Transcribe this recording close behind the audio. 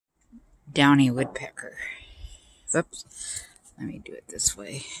Downy woodpecker. Oops. Let me do it this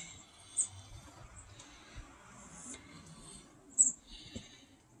way.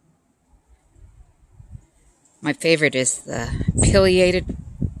 My favorite is the pileated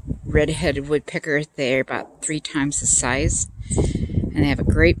red-headed woodpecker. They're about 3 times the size, and they have a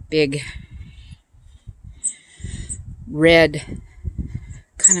great big red,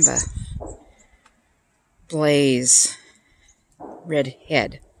 kind of a blaze red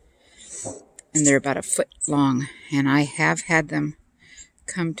head, and they're about 1 foot long, and I have had them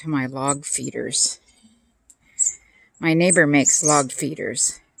come to my log feeders. My neighbor makes log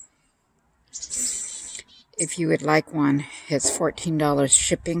feeders. If you would like one, it's $14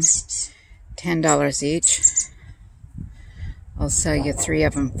 shipping, $10 each. I'll sell you 3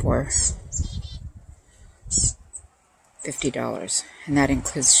 of them for $50, and that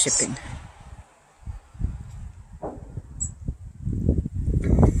includes shipping.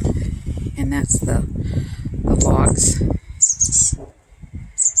 And that's the logs,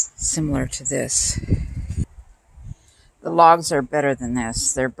 similar to this. The logs are better than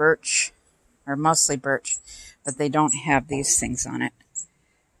this. They're birch, or mostly birch, but they don't have these things on it.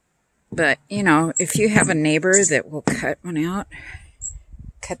 But, you know, if you have a neighbor that will cut one out,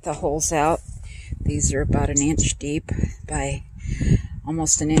 cut the holes out. These are about 1 inch deep by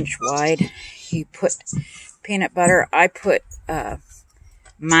almost 1 inch wide. You put peanut butter. I put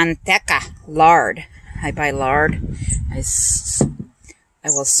manteca, lard. I buy lard. I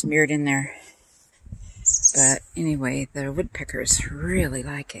will smear it in there. But anyway, the woodpeckers really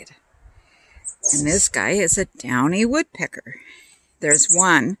like it. And this guy is a downy woodpecker. There's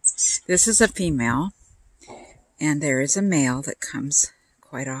one. This is a female. And there is a male that comes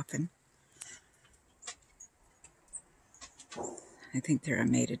quite often. I think they're a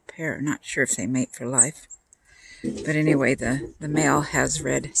mated pair. Not sure if they mate for life. But anyway, the male has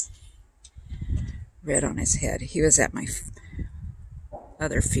red on his head. He was at my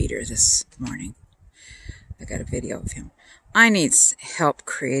other feeder this morning. I got a video of him. I need help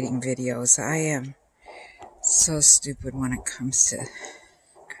creating videos. I am so stupid when it comes to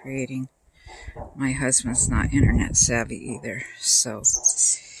creating. My husband's not internet savvy either. So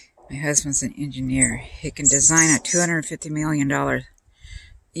my husband's an engineer. He can design a $250 million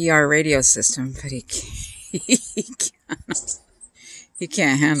ER radio system, but he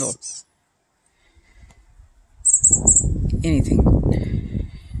can't handle anything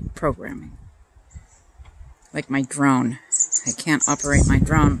programming. Like my drone. I can't operate my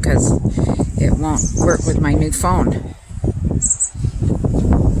drone because it won't work with my new phone.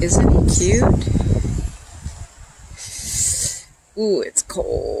 Isn't he cute? Ooh, it's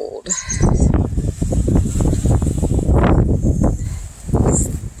cold. He's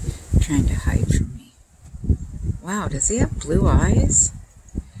trying to hide from me. Wow, does he have blue eyes?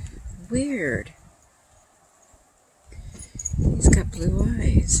 Weird. He's got blue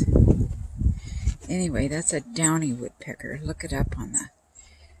eyes. Anyway, that's a downy woodpecker. Look it up on the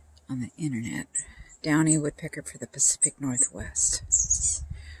internet. Downy woodpecker for the Pacific Northwest.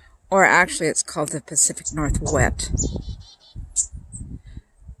 Or actually, it's called the Pacific Northwest.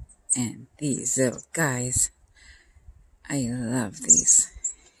 And these little guys, I love these.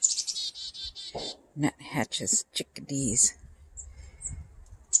 Nuthatches, Chickadees.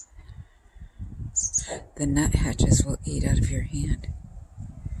 The nuthatches will eat out of your hand.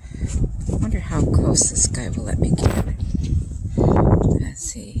 I wonder how close this guy will let me get. Let's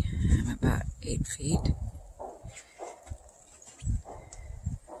see. I'm about 8 feet.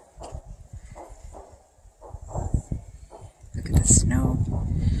 Look at the snow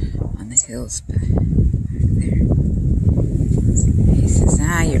on the hills back there. He says,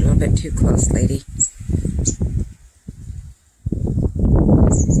 you're a little bit too close, lady.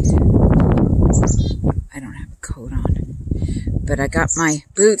 I don't have a coat on. But I got my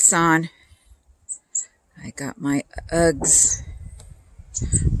boots on. I got my Uggs.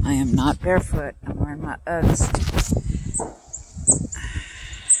 I am not barefoot. I'm wearing my Uggs.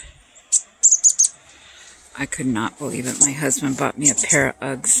 I could not believe it. My husband bought me a pair of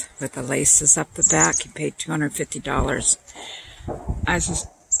Uggs with the laces up the back. He paid $250. I said,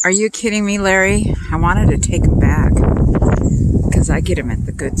 are you kidding me, Larry? I wanted to take them back. Because I get them at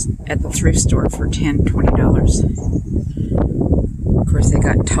the thrift store for $10, $20. Of course, they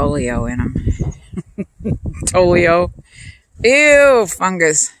got Tolio in them. Tolio. Ew,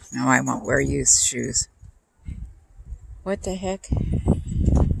 fungus. No, I won't wear used shoes. What the heck?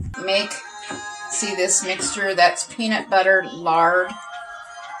 See this mixture? That's peanut butter, lard,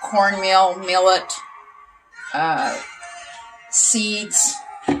 cornmeal, millet, seeds,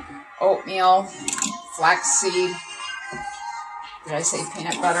 oatmeal, flaxseed, Did I say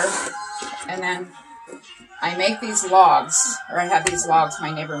peanut butter? And then I make these logs, or I have these logs.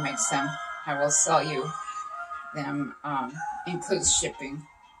 My neighbor makes them. I will sell you them. Includes shipping.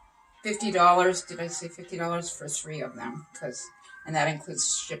 $50. Did I say $50 for 3 of them? And that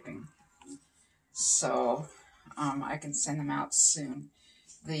includes shipping. So I can send them out soon.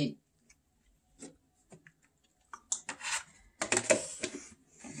 The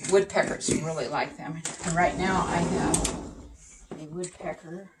woodpeckers really like them. And right now I have a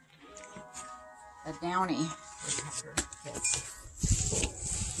woodpecker, a Downy woodpecker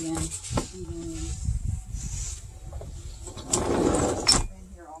that's been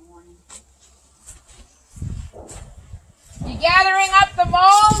here all morning. You gathering up the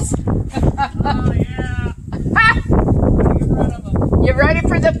moles? Oh yeah. You ready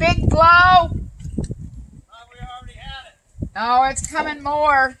for the big blow? We already had it. Oh, it's coming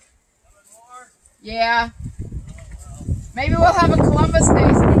more. Coming more? Yeah. Maybe we'll have a Columbus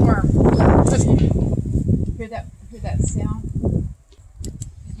Day storm. Hear that sound?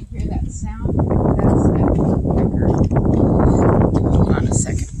 Did you hear that sound? That's that woodpecker. Hold on a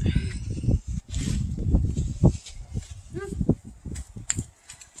second.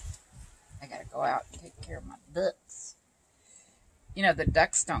 I gotta go out and take care of my ducks. You know, the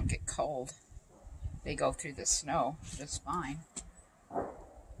ducks don't get cold. They go through the snow just fine.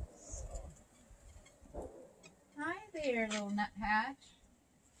 Hi there, little nuthatch.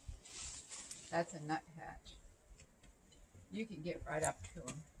 That's a nuthatch. You can get right up to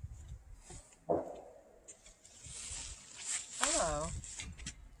him. Hello.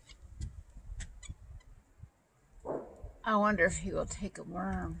 I wonder if he will take a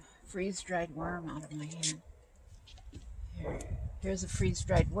worm, freeze-dried worm out of my hand. Here's a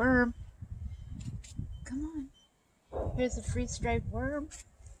freeze-dried worm. Come on. Here's a freeze-dried worm.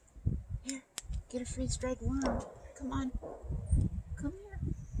 Here, get a freeze-dried worm. Come on. Come here.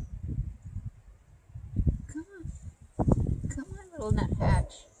 Come on. Come on, little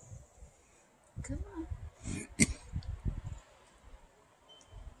nuthatch. Come on.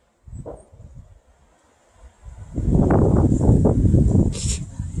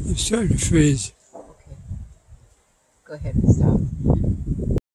 It's starting to freeze. Okay. Go ahead and stop.